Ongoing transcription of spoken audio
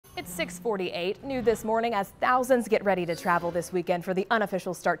It's 6:48, new this morning as thousands get ready to travel this weekend for the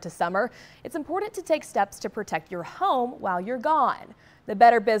unofficial start to summer. It's important to take steps to protect your home while you're gone. The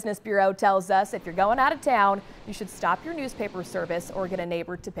Better Business Bureau tells us if you're going out of town, you should stop your newspaper service or get a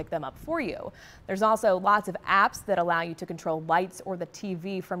neighbor to pick them up for you. There's also lots of apps that allow you to control lights or the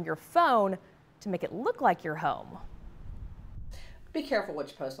TV from your phone to make it look like you're home. Be careful what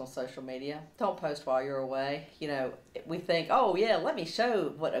you post on social media. Don't post while you're away. You know, we think, oh yeah, let me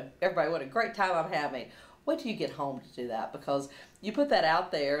show everybody what a great time I'm having. Wait till you get home to do that, because you put that out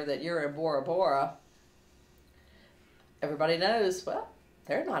there that you're in Bora Bora. Everybody knows, well,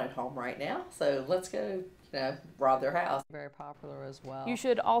 they're not at home right now, so let's go, rob their house. Very popular as well. You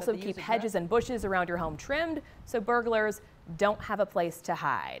should also keep hedges and bushes around your home trimmed so burglars don't have a place to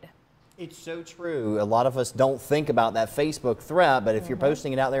hide. It's so true. A lot of us don't think about that Facebook threat, but if you're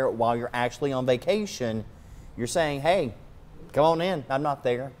posting it out there while you're actually on vacation, you're saying, hey, come on in, I'm not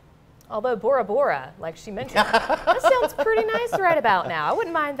there. Although Bora Bora, like she mentioned, that sounds pretty nice right about now. I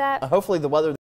wouldn't mind that. Hopefully the weather